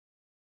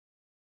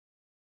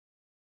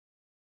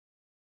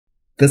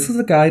This is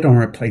a guide on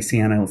replacing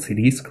an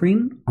LCD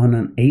screen on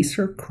an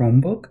Acer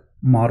Chromebook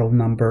model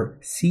number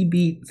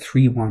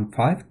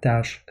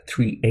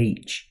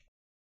CB315-3H.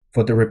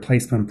 For the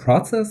replacement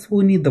process,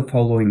 we'll need the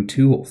following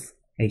tools: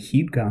 a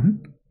heat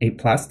gun, a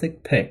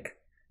plastic pick,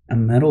 a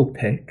metal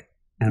pick,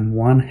 and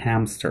one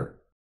hamster.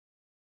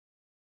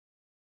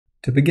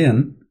 To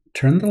begin,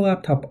 turn the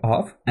laptop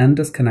off and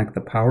disconnect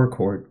the power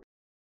cord.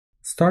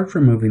 Start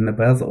removing the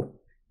bezel.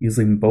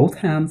 Using both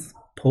hands,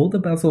 pull the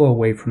bezel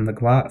away from the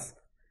glass.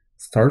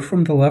 Start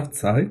from the left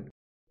side,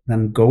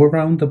 then go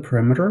around the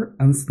perimeter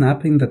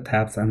unsnapping the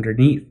tabs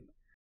underneath.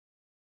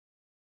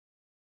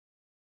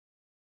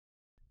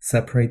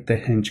 Separate the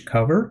hinge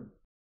cover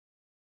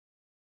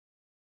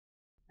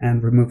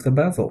and remove the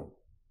bezel.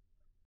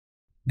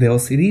 The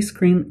LCD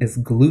screen is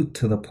glued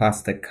to the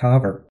plastic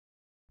cover.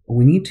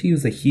 We need to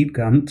use a heat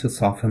gun to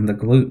soften the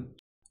glue.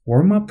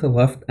 Warm up the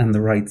left and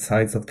the right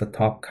sides of the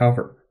top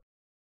cover.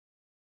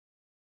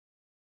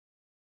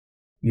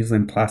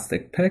 Using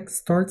plastic pick,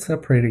 start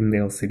separating the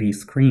LCD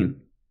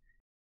screen.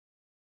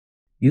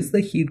 Use the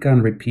heat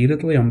gun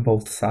repeatedly on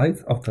both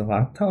sides of the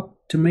laptop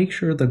to make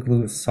sure the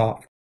glue is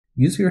soft.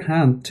 Use your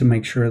hand to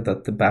make sure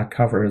that the back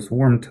cover is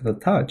warm to the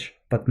touch,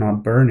 but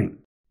not burning.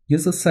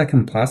 Use a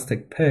second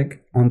plastic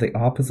pick on the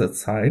opposite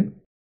side.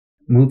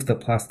 Move the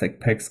plastic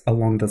picks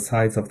along the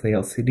sides of the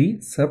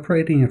LCD,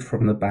 separating it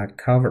from the back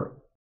cover.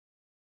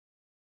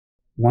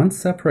 Once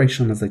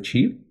separation is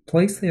achieved,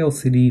 place the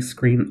LCD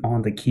screen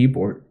on the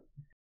keyboard.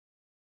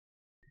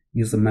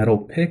 Use a metal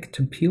pick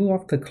to peel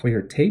off the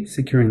clear tape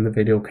securing the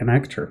video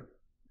connector.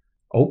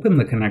 Open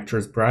the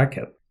connector's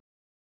bracket.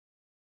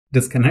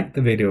 Disconnect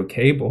the video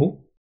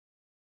cable.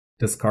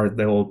 Discard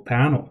the old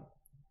panel.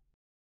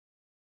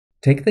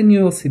 Take the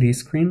new LCD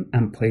screen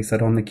and place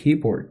it on the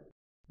keyboard.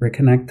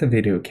 Reconnect the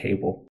video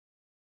cable.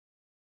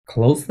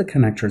 Close the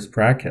connector's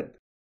bracket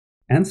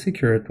and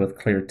secure it with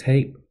clear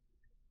tape.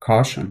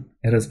 Caution: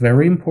 it is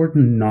very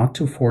important not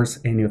to force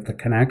any of the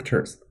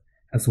connectors.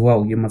 As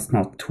well, you must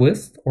not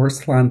twist or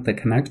slant the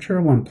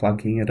connector when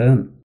plugging it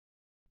in.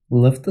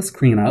 Lift the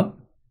screen up.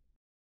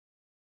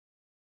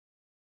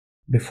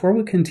 Before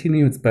we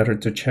continue, it's better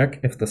to check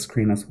if the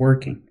screen is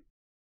working.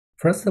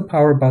 Press the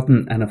power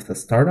button, and if the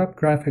startup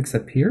graphics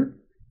appear,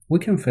 we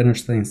can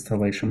finish the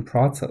installation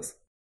process.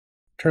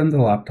 Turn the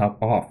laptop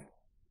off.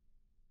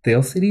 The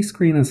LCD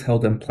screen is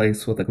held in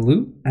place with the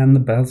glue and the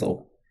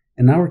bezel.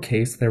 In our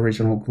case, the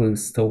original glue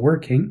is still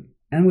working,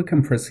 and we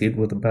can proceed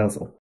with the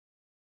bezel.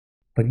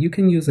 But you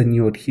can use a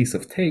new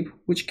adhesive tape,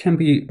 which can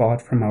be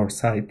bought from our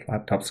site,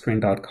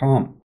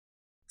 LaptopScreen.com.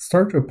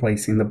 Start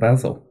replacing the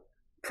bezel.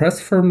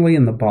 Press firmly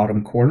in the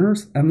bottom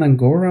corners and then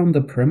go around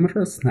the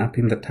perimeter,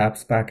 snapping the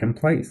tabs back in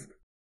place.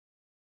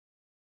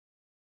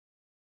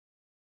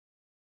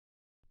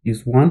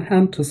 Use one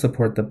hand to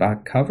support the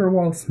back cover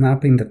while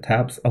snapping the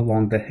tabs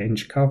along the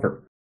hinge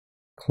cover.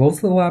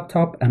 Close the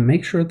laptop and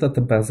make sure that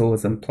the bezel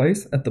is in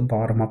place at the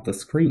bottom of the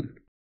screen.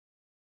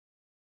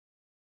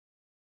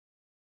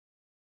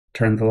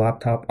 Turn the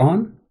laptop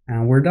on,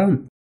 and we're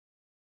done.